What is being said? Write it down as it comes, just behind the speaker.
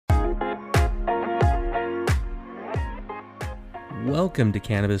Welcome to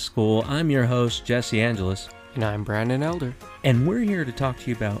Cannabis School. I'm your host, Jesse Angeles. And I'm Brandon Elder. And we're here to talk to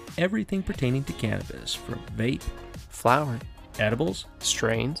you about everything pertaining to cannabis, from vape, flower, edibles,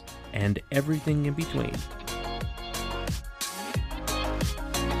 strains, and everything in between.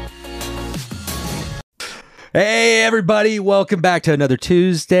 Hey, everybody. Welcome back to another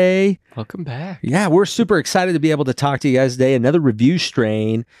Tuesday. Welcome back. Yeah, we're super excited to be able to talk to you guys today. Another review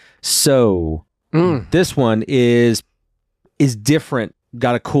strain. So this one is different.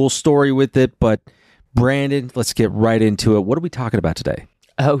 Got a cool story with it, but Brandon, let's get right into it. What are we talking about today?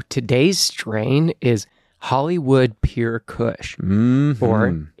 Oh, today's strain is Hollywood Pure Kush,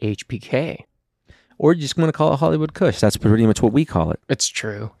 or HPK. Or you just want to call it Hollywood Kush. That's pretty much what we call it. It's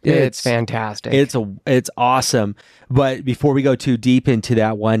true. It's fantastic. It's awesome. But before we go too deep into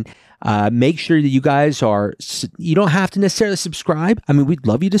that one, make sure that you guys you don't have to necessarily subscribe. I mean, we'd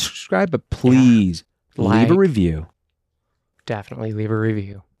love you to subscribe, but please leave a review. Definitely leave a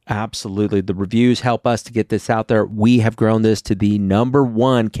review. Absolutely. The reviews help us to get this out there. We have grown this to the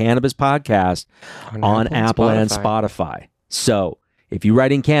 #1 cannabis podcast on Apple and Spotify. So if you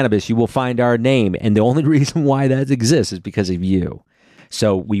write in cannabis, you will find our name. And the only reason why that exists is because of you.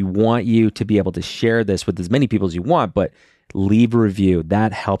 So we want you to be able to share this with as many people as you want, but leave a review.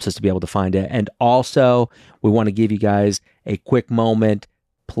 That helps us to be able to find it. And also, we want to give you guys a quick moment.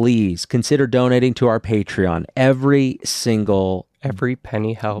 Please consider donating to our Patreon. Every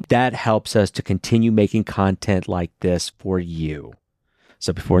penny helps. That helps us to continue making content like this for you.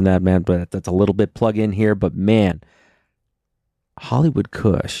 So before that, man, but that's a little bit plug in here, but man, Hollywood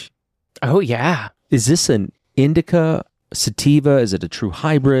Kush. Oh, yeah. Is this an indica, sativa? Is it a true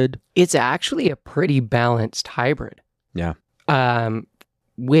hybrid? It's actually a pretty balanced hybrid. Yeah.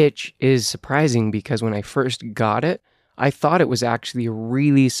 Which is surprising because when I first got it, I thought it was actually a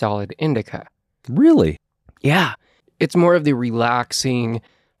really solid indica. Really? Yeah. It's more of the relaxing,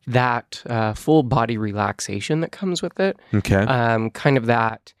 that full body relaxation that comes with it. Okay. Kind of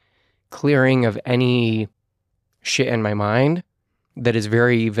that clearing of any shit in my mind that is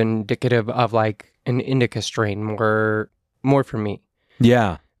very vindicative of like an indica strain, more for me.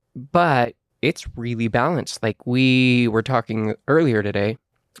 Yeah. But it's really balanced. Like we were talking earlier today,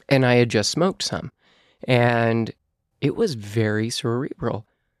 and I had just smoked some, and it was very cerebral.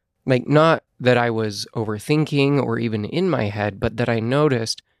 Like, not that I was overthinking or even in my head, but that I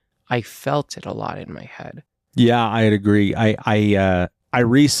noticed I felt it a lot in my head. Yeah, I'd agree. I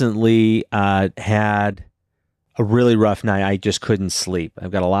recently had a really rough night. I just couldn't sleep.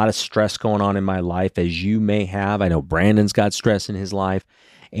 I've got a lot of stress going on in my life, as you may have. I know Brandon's got stress in his life.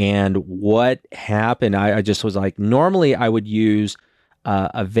 And what happened, I just was like, normally I would use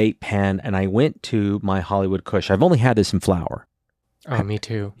a vape pen, and I went to my Hollywood Kush. I've only had this in flower. Oh, me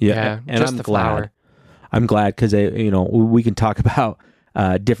too. Yeah, and just I'm the glad. flower. I'm glad because we can talk about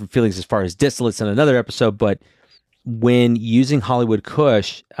different feelings as far as distillates in another episode. But when using Hollywood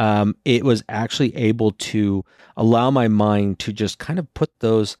Kush, it was actually able to allow my mind to just kind of put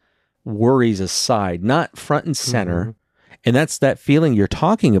those worries aside, not front and center. Mm-hmm. And that's that feeling you're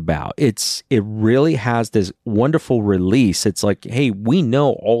talking about. It really has this wonderful release. It's like, hey, we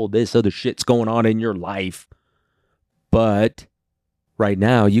know all this other shit's going on in your life, but right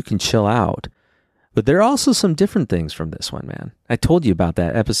now you can chill out. But there are also some different things from this one, man. I told you about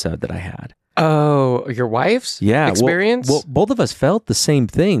that episode that I had. Oh, your wife's experience? Well, both of us felt the same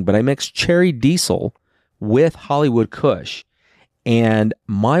thing, but I mixed cherry diesel with Hollywood Kush. And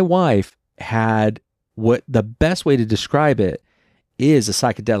my wife had what the best way to describe it is a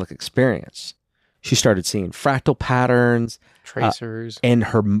psychedelic experience. She started seeing fractal patterns, tracers, and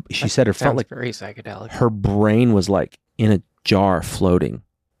she said it felt like very psychedelic. Her brain was like in a jar floating,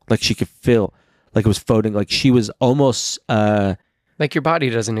 like she could feel like it was floating, like she was almost like your body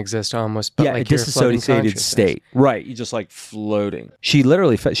doesn't exist almost, but like a disassociated state, right? You just like floating. She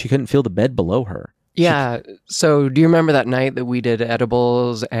literally felt she couldn't feel the bed below her. Yeah. So do you remember that night that we did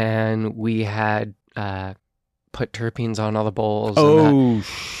edibles and we had put terpenes on all the bowls?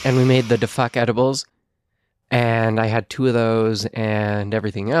 And we made the DeFuck edibles, and I had 2 of those and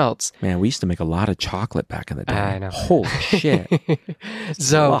everything else. Man, we used to make a lot of chocolate back in the day. I know. Holy shit.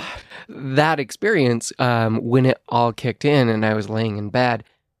 So that experience, when it all kicked in and I was laying in bed,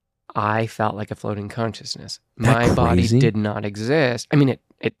 I felt like a floating consciousness. My body did not exist. I mean,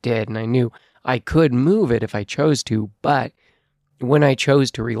 it did, and I knew I could move it if I chose to, but when I chose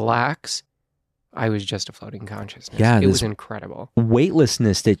to relax, I was just a floating consciousness. Yeah, it was incredible.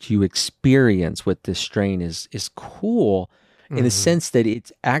 Weightlessness that you experience with this strain is cool in the sense that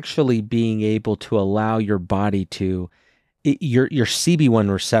it's actually being able to allow your body to your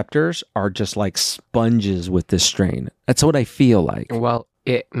CB1 receptors are just like sponges with this strain. That's what I feel like. Well,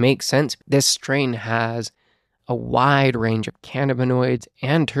 it makes sense. This strain has a wide range of cannabinoids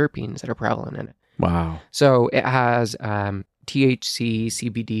and terpenes that are prevalent in it. Wow. So it has THC,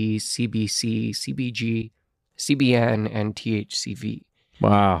 CBD, CBC, CBG, CBN, and THCV.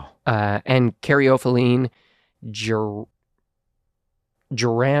 Wow. And caryophyllene, geranite.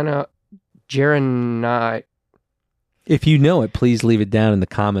 If you know it, please leave it down in the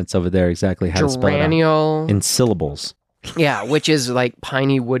comments over there exactly how to spell it out. In syllables. Yeah, which is like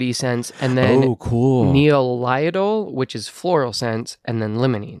piney, woody scents. And then cool. neoliidol, which is floral scents, and then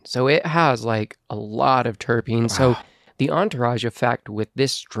limonene. So it has like a lot of terpenes. Wow. So the entourage effect with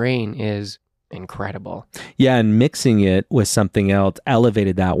this strain is incredible. Yeah, and mixing it with something else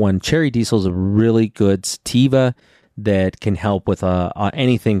elevated that one. Cherry Diesel is a really good sativa that can help with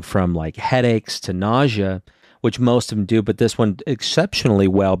anything from like headaches to nausea, which most of them do, but this one exceptionally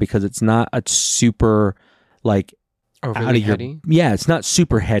well because it's not a super like overly heady. Yeah, it's not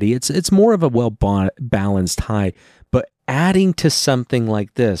super heady. It's more of a well balanced high, but adding to something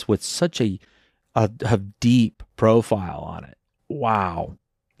like this with such a deep profile on it. Wow.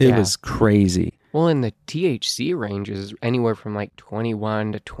 It was crazy. Well, and the THC range is anywhere from like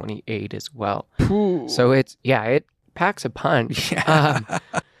 21 to 28 as well. Ooh. So it packs a punch. Yeah.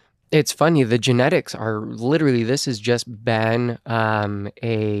 It's funny. The genetics are literally, this has just been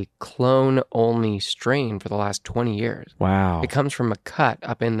a clone-only strain for the last 20 years. Wow. It comes from a cut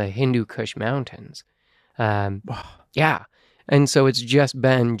up in the Hindu Kush Mountains. Yeah. And so it's just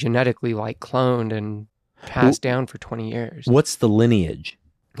been genetically like cloned and passed down for 20 years. What's the lineage?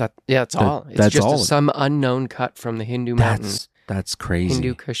 It's just some unknown cut from the Hindu mountains. That's crazy.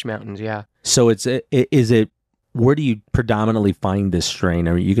 Hindu Kush Mountains, yeah. So is it where do you predominantly find this strain?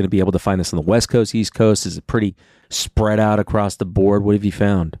 Are you going to be able to find this on the West Coast, East Coast? Is it pretty spread out across the board? What have you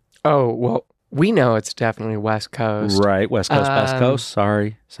found? Oh, well, we know it's definitely West Coast. Right, West Coast, West Coast.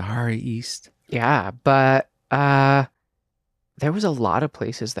 Sorry, East. Yeah, but there was a lot of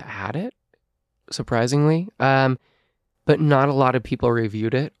places that had it, surprisingly. But not a lot of people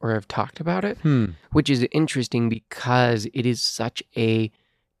reviewed it or have talked about it, which is interesting because it is such a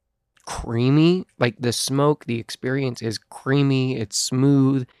creamy, like the smoke, the experience is creamy, it's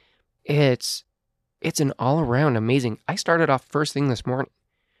smooth, it's an all-around amazing. I started off first thing this morning,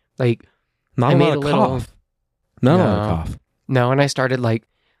 like not a lot of cough. Not a lot of cough. No, and I started like,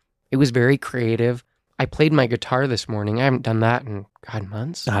 it was very creative. I played my guitar this morning. I haven't done that in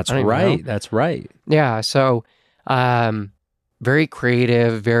months. That's right. That's right. Yeah, so very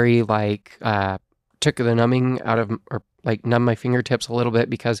creative, very like took the numbing out of, or like numb my fingertips a little bit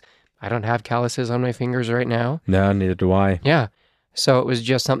because I don't have calluses on my fingers right now. No, neither do I. Yeah. So it was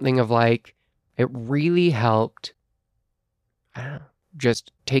just something of like, it really helped, I don't know,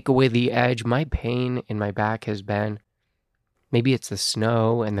 just take away the edge. My pain in my back has been, maybe it's the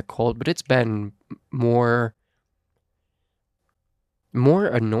snow and the cold, but it's been more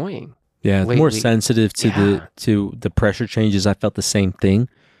annoying. Yeah, it's lately. More sensitive to the pressure changes. I felt the same thing.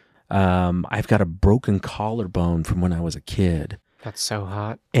 I've got a broken collarbone from when I was a kid. That's so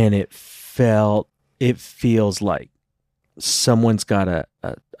hot. And it feels like someone's got a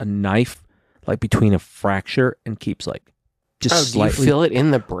knife like between a fracture and keeps like just slightly. Do you feel it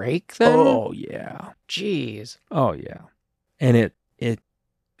in the break then? Oh yeah. Jeez. Oh yeah. And it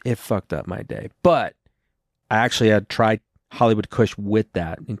fucked up my day. But I actually had tried Hollywood Kush with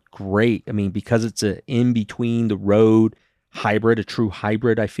that. And great. I mean, because it's a in between the road hybrid, a true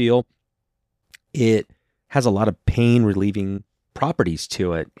hybrid, I feel it has a lot of pain relieving properties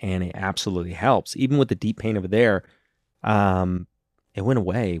to it, and it absolutely helps. Even with the deep pain over there, it went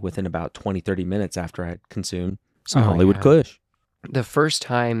away within about 20-30 minutes after I had consumed some Hollywood Kush. The first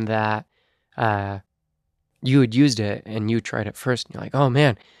time that you had used it and you tried it first, and you're like, oh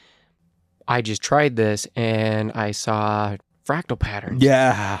man, I just tried this and I saw fractal patterns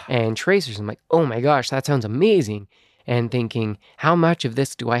and tracers. I'm like, oh my gosh, that sounds amazing. And thinking, how much of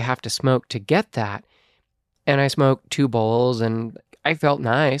this do I have to smoke to get that? And I smoked 2 bowls and I felt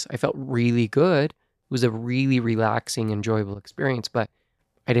nice. I felt really good. It was a really relaxing, enjoyable experience, but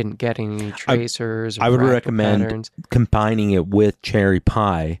I didn't get any tracers or I would recommend patterns. Combining it with Cherry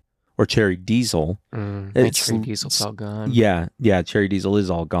Pie or Cherry Diesel. Cherry Diesel's all gone. Yeah, Cherry Diesel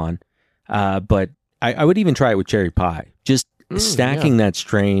is all gone. But I would even try it with Cherry Pie. Just stacking that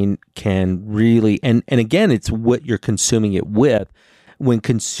strain can really, and again, it's what you're consuming it with. When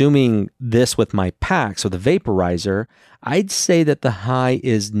consuming this with my packs or the vaporizer, I'd say that the high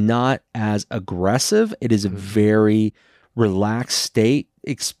is not as aggressive. It is a very relaxed state.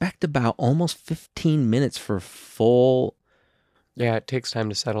 Expect about almost 15 minutes for full Yeah, it takes time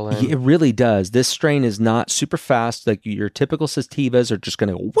to settle in. It really does. This strain is not super fast. Like your typical sativas are just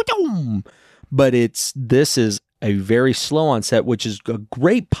going to go, but this is a very slow onset, which is a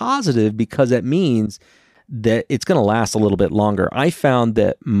great positive because that means that it's going to last a little bit longer. I found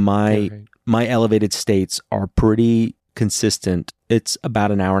that my elevated states are pretty consistent. It's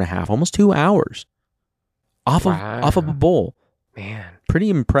about an hour and a half, almost 2 hours off of a bowl. Man, pretty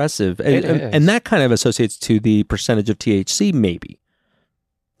impressive. And that kind of associates to the percentage of THC maybe,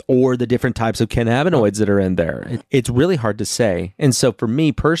 or the different types of cannabinoids that are in there. It's really hard to say. And so for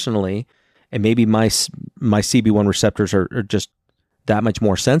me personally, and maybe my CB1 receptors are just that much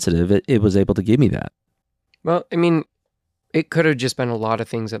more sensitive, it was able to give me that. Well, I mean, it could have just been a lot of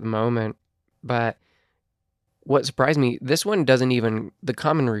things at the moment, but what surprised me, this one doesn't even, the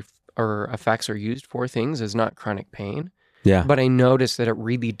common or effects are used for things is not chronic pain. Yeah. But I noticed that it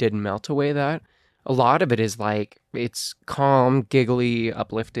really did melt away that. A lot of it is like, it's calm, giggly,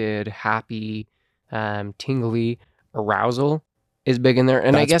 uplifted, happy, tingly. Arousal is big in there.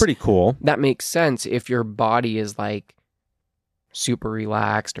 And that's I guess pretty cool. That makes sense if your body is like super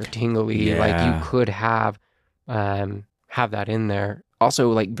relaxed or tingly. Yeah. Like you could have that in there.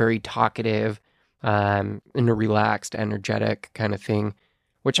 Also like very talkative, in a relaxed, energetic kind of thing,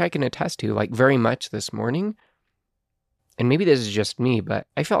 which I can attest to like very much this morning. And maybe this is just me, but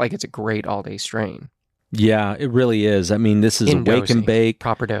I felt like it's a great all-day strain. Yeah, it really is. I mean, this is a wake and bake.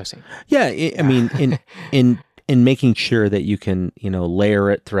 Proper dosing. Yeah, I mean, in making sure that you can, layer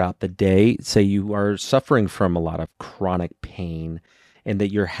it throughout the day. Say you are suffering from a lot of chronic pain and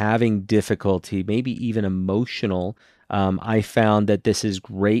that you're having difficulty, maybe even emotional. I found that this is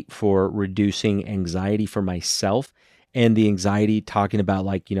great for reducing anxiety for myself, and the anxiety talking about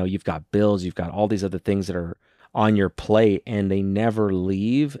like, you've got bills, you've got all these other things that are on your plate and they never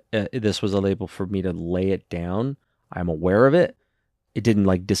leave. This was able for me to lay it down. I'm aware of it. It didn't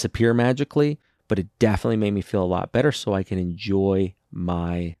like disappear magically, but it definitely made me feel a lot better so I can enjoy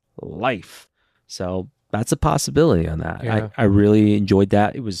my life. So that's a possibility on that. Yeah. I really enjoyed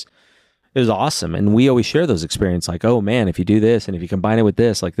that. It was awesome. And we always share those experiences like, oh man, if you do this and if you combine it with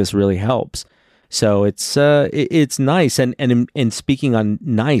this, like this really helps. So it's nice. And speaking on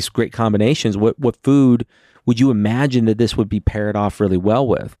nice, great combinations, what food would you imagine that this would be paired off really well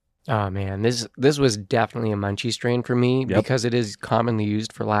with? Oh man, this was definitely a munchie strain for me because it is commonly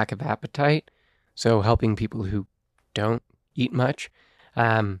used for lack of appetite. So helping people who don't eat much.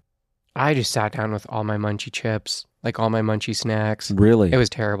 I just sat down with all my munchie chips, like all my munchie snacks. Really? It was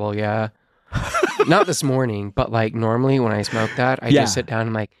terrible, yeah. Not this morning, but like normally when I smoke that, I just sit down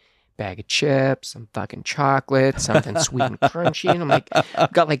and like, bag of chips, some fucking chocolate, something sweet and crunchy. And I'm like,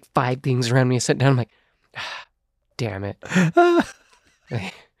 I've got like 5 things around me. I sit down, I'm like, damn it.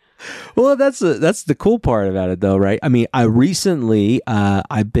 Well, that's the cool part about it though, right? I mean, I recently,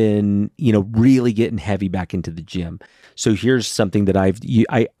 I've been, really getting heavy back into the gym. So here's something that I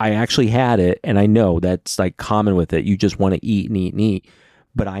actually had it, and I know that's like common with it. You just want to eat and eat and eat.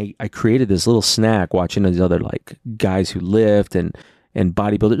 But I created this little snack watching these other like guys who lift and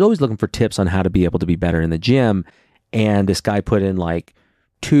bodybuilders, always looking for tips on how to be able to be better in the gym. And this guy put in like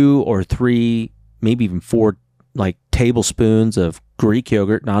 2 or 3, maybe even 4 like tablespoons of Greek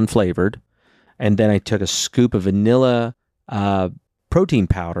yogurt, non-flavored. And then I took a scoop of vanilla protein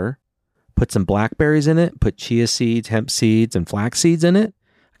powder, put some blackberries in it, put chia seeds, hemp seeds, and flax seeds in it.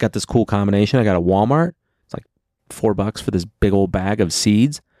 I got this cool combination. I got a Walmart. It's like $4 for this big old bag of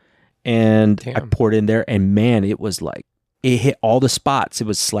seeds. And Damn. I poured in there, and man, it was like, it hit all the spots. It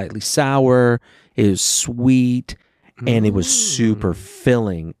was slightly sour. It was sweet. And it was super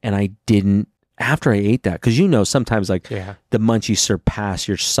filling. And I didn't, after I ate that, because sometimes like the munchies surpass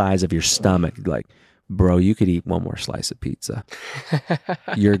your size of your stomach. Like, bro, you could eat 1 more slice of pizza.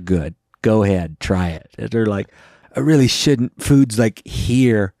 You're good. Go ahead, try it. And they're like, I really shouldn't. Food's like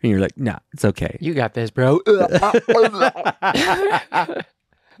here. And you're like, nah, it's okay. You got this, bro.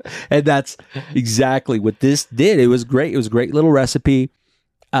 And that's exactly what this did. It was great. It was a great little recipe.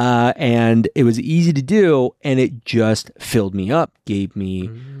 And it was easy to do, and it just filled me up, gave me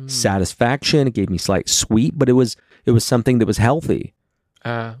satisfaction. It gave me slight sweet, but it was something that was healthy.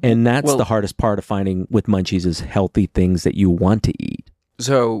 And that's the hardest part of finding with munchies is healthy things that you want to eat.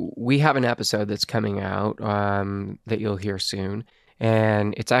 So we have an episode that's coming out that you'll hear soon,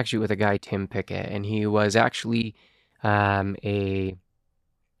 and it's actually with a guy, Tim Pickett, and he was actually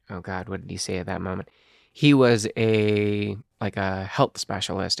oh God, what did he say at that moment? He was a health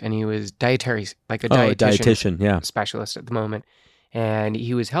specialist, and he was dietitian specialist at the moment. And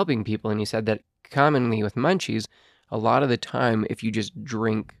he was helping people, and he said that commonly with munchies, a lot of the time, if you just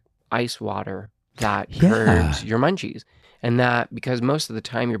drink ice water, that curbs your munchies. And that, because most of the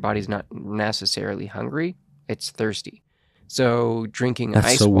time your body's not necessarily hungry, it's thirsty. So drinking That's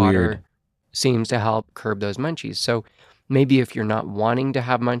ice so water weird. seems to help curb those munchies. So maybe if you're not wanting to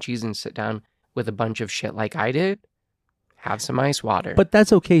have munchies and sit down with a bunch of shit like I did, have some ice water. But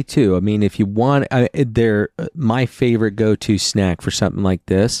that's okay too. I mean, if you want, they're my favorite go-to snack for something like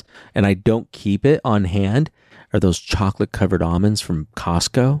this, and I don't keep it on hand, are those chocolate-covered almonds from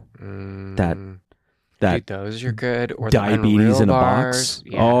Costco. That Dude, those are good. Or diabetes the in a bars. box.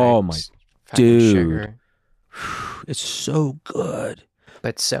 Yeah, Oh my fucking dude. sugar. It's so good.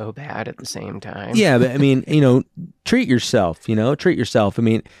 But so bad at the same time. Yeah, but I mean, treat yourself, treat yourself. I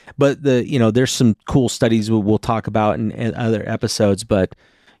mean, but there's some cool studies we'll talk about in other episodes, but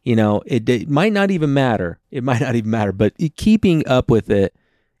it might not even matter. It might not even matter, but keeping up with it,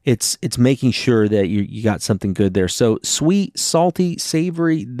 it's making sure that you got something good there. So sweet, salty,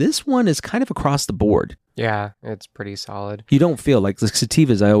 savory, this one is kind of across the board. Yeah, it's pretty solid. You don't feel like the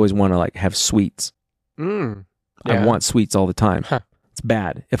sativas. I always want to have sweets. Yeah. I want sweets all the time. Huh. It's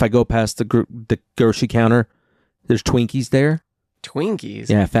bad. If I go past the grocery counter, there's Twinkies there. Twinkies?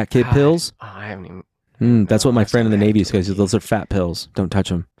 Yeah, fat kid pills. Oh, I haven't even... That's what my friend in the Navy says. Those are fat pills. Don't touch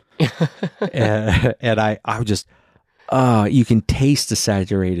them. and I would just, you can taste the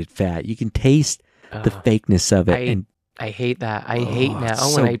saturated fat. You can taste the fakeness of it. I hate that. I hate now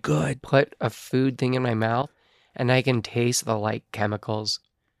so when I good. put a food thing in my mouth and I can taste the chemicals.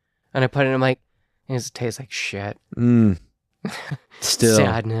 And I put it in, I'm like, it tastes like shit. Still.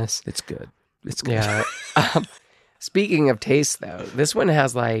 Sadness. It's good. It's good. Yeah. Speaking of taste, though, this one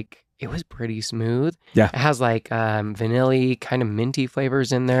has it was pretty smooth. Yeah. It has vanilla, kind of minty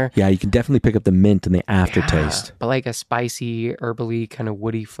flavors in there. Yeah, you can definitely pick up the mint and the aftertaste. Yeah, but a spicy, herbally, kind of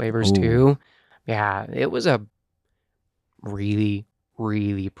woody flavors Ooh. too. Yeah, it was a really,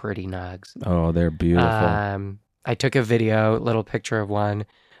 really pretty nugs. Oh, they're beautiful. I took a little picture of one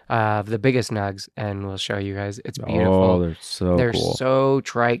of the biggest nugs, and we'll show you guys. It's beautiful. Oh, they're so They're cool. so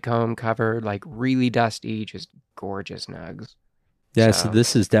trichome covered, really dusty, just gorgeous nugs. Yeah, so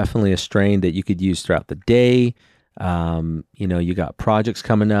this is definitely a strain that you could use throughout the day. You got projects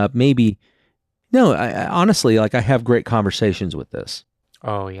coming up. Maybe, no, I honestly, I have great conversations with this.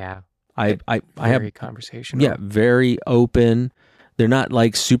 Oh, yeah. I have very conversational. Yeah, very open. They're not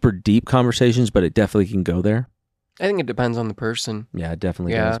super deep conversations, but it definitely can go there. I think it depends on the person. Yeah, it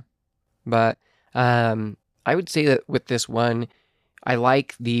definitely does. But I would say that with this one, I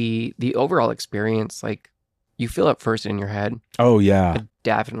like the overall experience. You feel it first in your head. Oh, yeah. It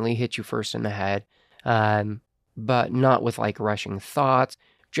definitely hits you first in the head. But not with rushing thoughts,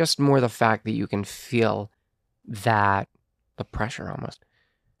 just more the fact that you can feel the pressure almost.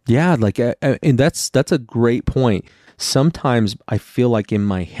 Yeah, and that's a great point. Sometimes I feel like in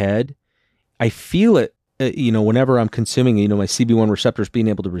my head, I feel it, whenever I'm consuming, my CB1 receptors being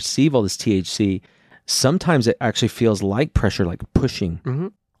able to receive all this THC, sometimes it actually feels like pressure, like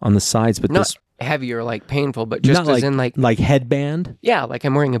pushing on the sides. But not heavy or painful, but just not as in like headband. Yeah,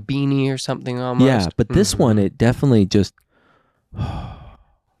 I'm wearing a beanie or something almost. Yeah, but this one, it definitely I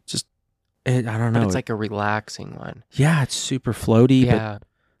don't know. But it's a relaxing one. Yeah, it's super floaty. Yeah. But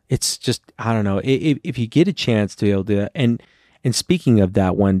it's just, I don't know. If you get a chance to be able to do that, and speaking of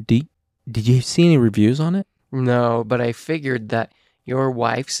that one, did you see any reviews on it? No, but I figured that your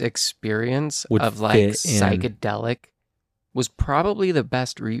wife's experience of psychedelic was probably the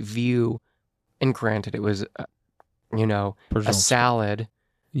best review. And granted, it was, a salad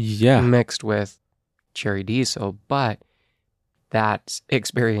mixed with cherry diesel, but that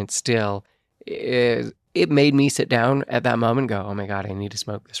experience still it made me sit down at that moment and go, oh my God, I need to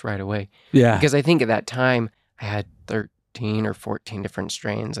smoke this right away. Yeah. Because I think at that time I had 13 or 14 different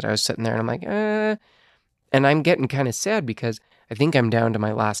strains that I was sitting there and I'm like, and I'm getting kind of sad because I think I'm down to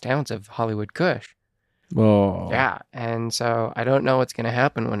my last ounce of Hollywood Kush. Oh. Yeah. And so I don't know what's going to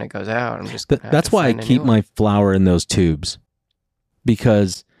happen when it goes out. I'm just that's why I keep my flower in those tubes,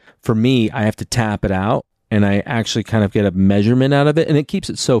 because for me, I have to tap it out and I actually kind of get a measurement out of it, and it keeps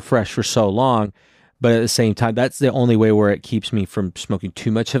it so fresh for so long. But at the same time, that's the only way where it keeps me from smoking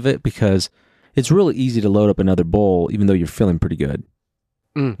too much of it, because it's really easy to load up another bowl, even though you're feeling pretty good.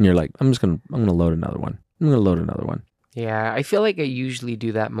 And you're like, I'm going to load another one. I'm going to load another one. Yeah. I feel like I usually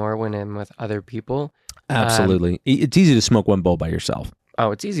do that more when I'm with other people. Absolutely. It's easy to smoke one bowl by yourself.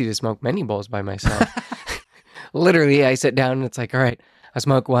 Oh, it's easy to smoke many bowls by myself. Literally, I sit down and it's like, all right, I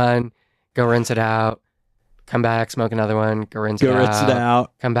smoke one, go rinse it out, come back, smoke another one, go rinse it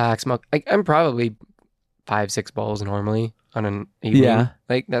out, come back, smoke. I'm probably 5-6 bowls normally on an evening. Yeah.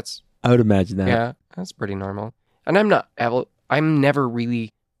 That's... I would imagine that. Yeah, that's pretty normal. And I'm never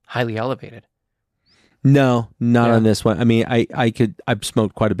really highly elevated. No, not on this one. I mean, I've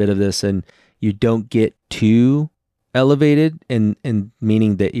smoked quite a bit of this, and you don't get too elevated, and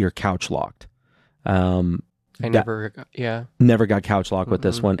meaning that you're couch locked. Never got couch locked with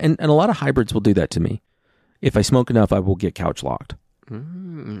this one, and a lot of hybrids will do that to me. If I smoke enough, I will get couch locked.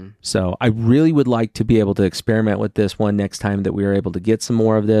 So I really would like to be able to experiment with this one next time that we are able to get some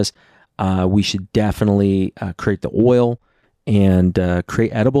more of this. We should definitely create the oil and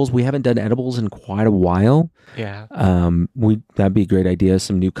create edibles. We haven't done edibles in quite a while. Yeah. That'd be a great idea.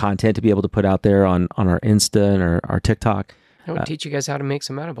 Some new content to be able to put out there on our Insta and our TikTok. I would teach you guys how to make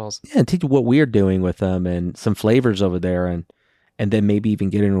some edibles. Yeah, and teach you what we're doing with them and some flavors over there, and then maybe even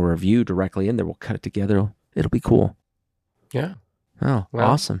get in a review directly in there. We'll cut it together. It'll be cool. Yeah. Oh, well,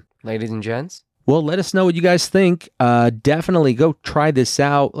 awesome. Ladies and gents. Well, let us know what you guys think. Definitely go try this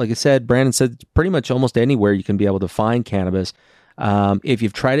out. Like I said, Brandon said it's pretty much almost anywhere you can be able to find cannabis. If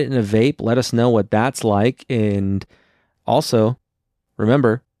you've tried it in a vape, let us know what that's like. And also,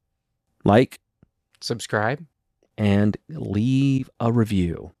 remember, like, subscribe, and leave a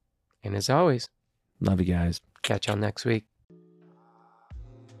review. And as always, love you guys. Catch y'all next week.